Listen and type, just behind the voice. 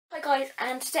Hi guys,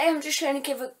 and today I'm just going to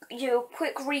give you a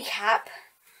quick recap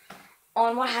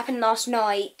on what happened last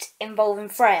night involving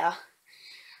Freya.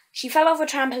 She fell off a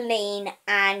trampoline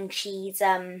and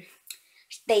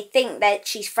they think that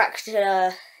she's fractured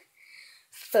her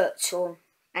foot or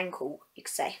ankle, you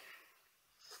could say.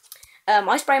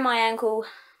 I sprained my ankle,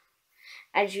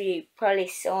 as you probably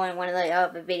saw in one of the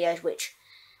other videos, which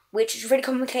is really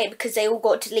complicated because they all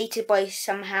got deleted by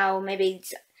somehow, maybe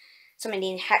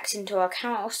somebody hacked into our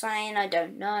account or something, I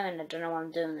don't know, and I don't know why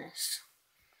I'm doing this.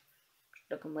 It's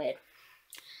looking weird.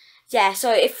 Yeah,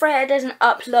 so if Freya doesn't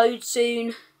upload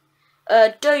soon,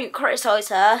 don't criticise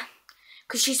her,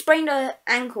 because she sprained her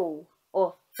ankle,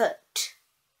 or foot.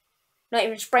 Not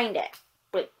even sprained it,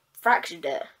 but fractured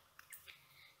it.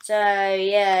 So,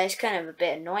 yeah, it's kind of a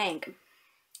bit annoying.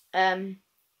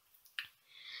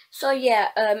 So, yeah,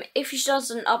 if she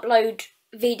doesn't upload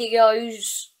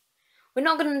videos, we're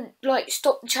not going to,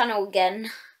 stop the channel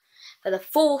again for the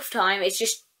 4th time. It's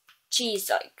just,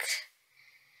 she's,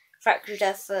 fractured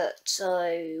her foot,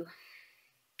 so,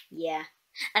 yeah.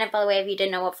 And by the way, if you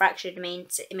didn't know what fractured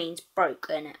means, it means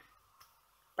broken.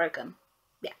 Broken.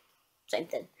 Yeah, same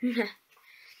thing.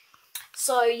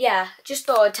 So, yeah, just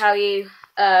thought I'd tell you,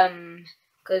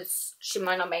 because she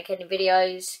might not make any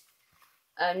videos.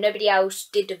 Nobody else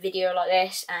did a video like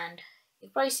this, and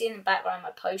you've probably seen in the background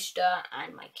my poster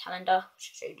and my calendar,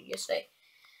 which I showed you yesterday.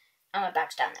 And my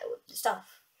bag's down there with the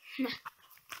stuff.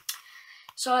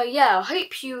 So yeah, I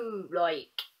hope you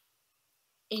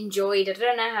enjoyed. I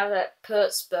don't know how that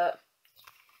puts, but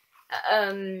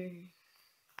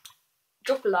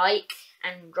drop a like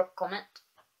and drop a comment.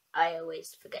 I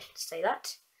always forget to say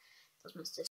that. That's my sister.